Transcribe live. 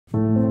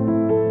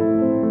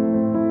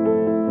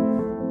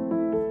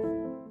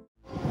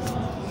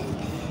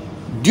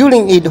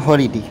During Eid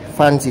holiday,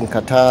 fans in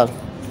Qatar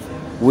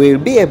will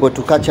be able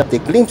to catch up the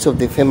glimpse of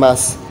the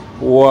famous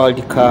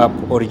World Cup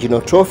original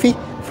trophy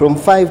from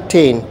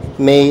 5-10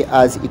 May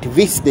as it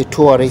visits the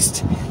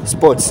tourist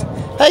spots.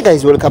 Hi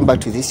guys, welcome back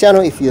to this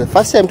channel. If you're the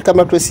first time to come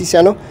across this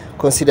channel,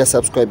 consider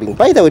subscribing.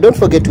 By the way, don't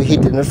forget to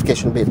hit the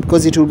notification bell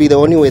because it will be the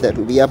only way that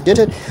will be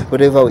updated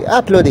whenever we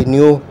upload a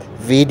new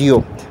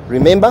video.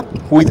 Remember,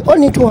 with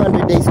only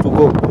 200 days to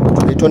go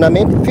to the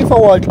tournament,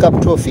 FIFA World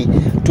Cup trophy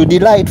to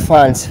delight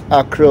fans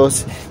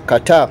across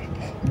Qatar.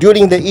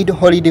 During the Eid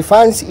holiday,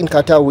 fans in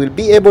Qatar will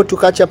be able to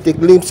catch up the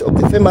glimpse of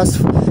the famous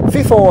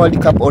FIFA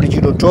World Cup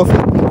original trophy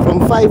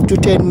from 5 to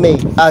 10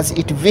 May as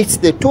it visits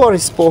the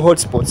tourist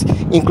hotspots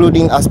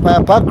including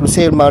Aspire Park,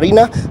 Lusail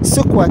Marina,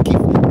 Souq,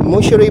 Waqif,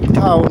 Msheireb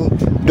Town,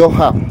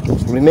 Doha.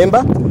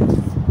 Remember,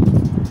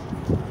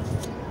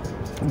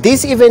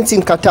 these events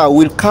in Qatar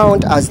will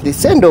count as the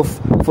send-off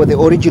for the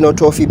original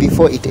trophy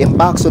before it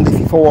embarks on the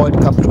FIFA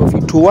World Cup trophy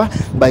tour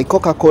by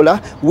Coca-Cola,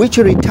 which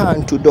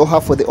returned to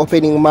Doha for the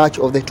opening match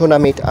of the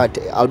tournament at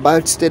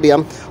Bayt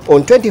Stadium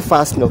on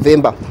 21st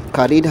November.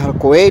 Khalid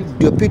Al-Kuwait,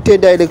 Deputy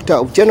Director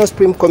of General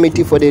Supreme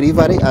Committee for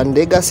Delivery and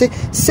Legacy,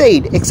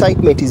 said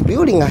excitement is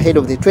building ahead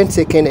of the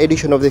 22nd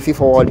edition of the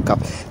FIFA World Cup,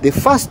 the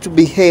first to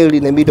be held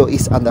in the Middle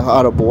East and the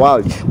Arab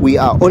world. We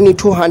are only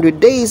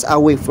 200 days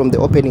away from the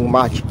opening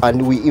match,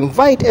 and we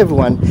invite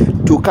everyone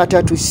to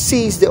Qatar to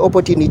seize the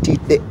opportunity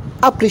to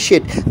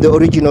appreciate the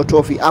original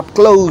trophy up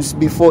close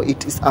before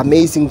its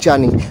amazing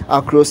journey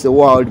across the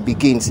world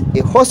begins.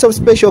 A host of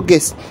special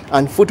guests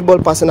and football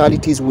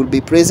personalities will be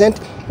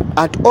present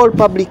at all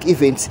public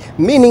events,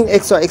 meaning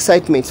extra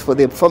excitement for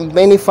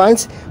many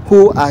fans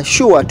who are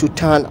sure to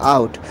turn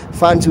out.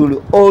 Fans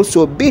will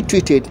also be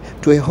treated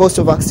to a host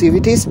of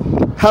activities,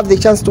 have the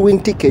chance to win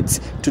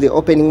tickets to the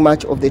opening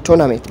match of the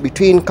tournament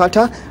between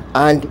Qatar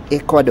and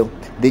Ecuador.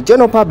 The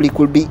general public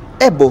will be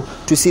able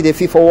to see the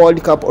FIFA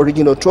World Cup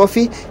original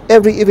trophy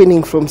every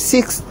evening from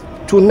 6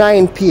 to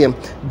 9 p.m.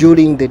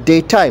 during the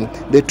daytime.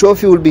 The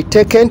trophy will be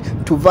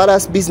taken to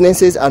various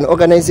businesses and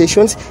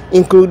organizations,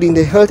 including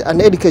the health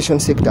and education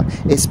sector.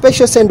 A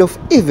special send-off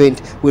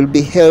event will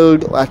be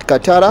held at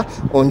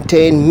Qatar on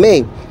 10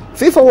 May.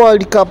 FIFA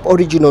World Cup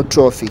original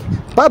trophy.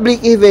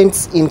 Public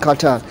events in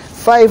Qatar,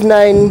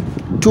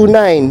 5-9 to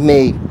 9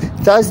 May.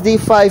 Thursday,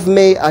 5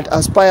 May at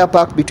Aspire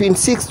Park between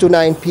 6 to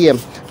 9 p.m.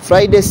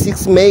 Friday,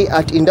 6 May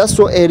at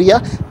Industrial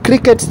Area,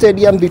 Cricket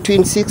Stadium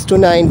between 6 to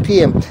 9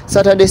 p.m.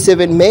 Saturday,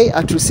 7 May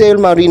at Lusail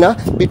Marina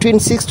between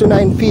 6 to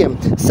 9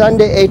 p.m.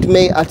 Sunday, 8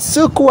 May at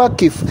Souq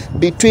Waqif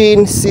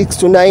between 6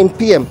 to 9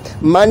 p.m.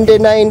 Monday,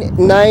 9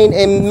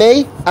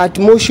 May at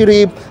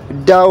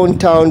Msheireb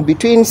downtown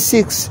between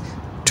 6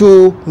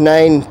 to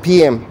 9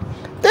 p.m.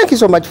 Thank you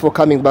so much for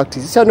coming back to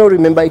this channel.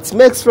 Remember, it's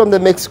Mex from the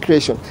Mex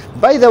Creation.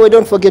 By the way,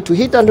 don't forget to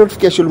hit the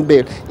notification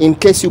bell in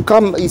case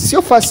it's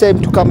your first time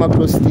to come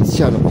across this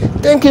channel.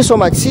 Thank you so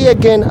much. See you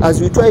again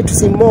as we try to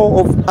see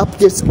more of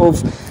updates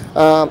of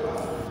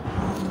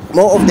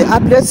the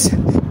updates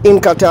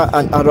in Qatar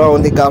and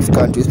around the Gulf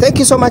countries. Thank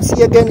you so much. See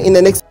you again in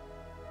the next